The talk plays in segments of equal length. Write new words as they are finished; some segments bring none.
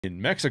In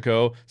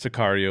Mexico,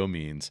 Sicario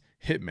means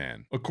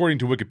hitman. According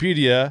to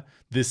Wikipedia,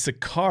 the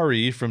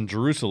Sicari from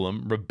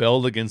Jerusalem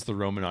rebelled against the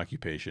Roman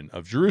occupation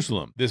of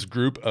Jerusalem. This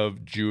group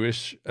of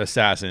Jewish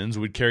assassins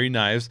would carry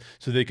knives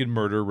so they could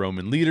murder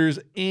Roman leaders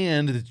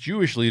and the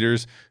Jewish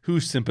leaders who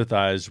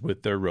sympathized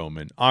with their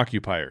Roman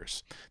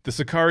occupiers. The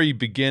Sicari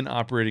began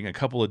operating a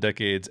couple of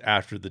decades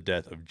after the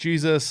death of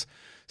Jesus,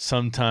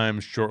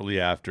 sometime shortly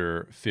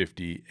after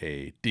 50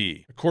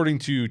 AD. According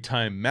to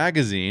Time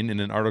magazine, in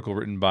an article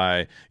written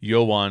by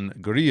Joan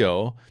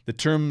Grillo, the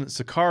term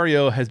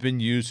Sicario has been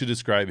used to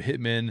describe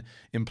hitmen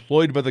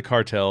employed by the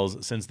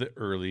cartels since the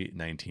early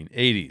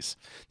 1980s.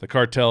 The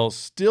cartel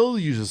still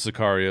uses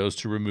Sicarios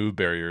to remove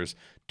barriers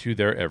to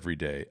their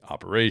everyday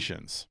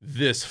operations.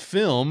 This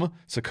film,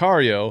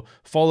 Sicario,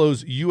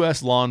 follows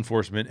U.S. law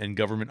enforcement and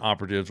government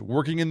operatives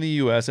working in the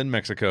U.S. and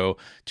Mexico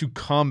to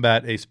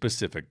combat a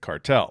specific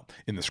cartel.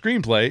 In the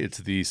screenplay, it's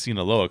the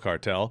Sinaloa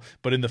cartel,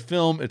 but in the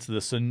film, it's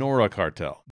the Sonora cartel.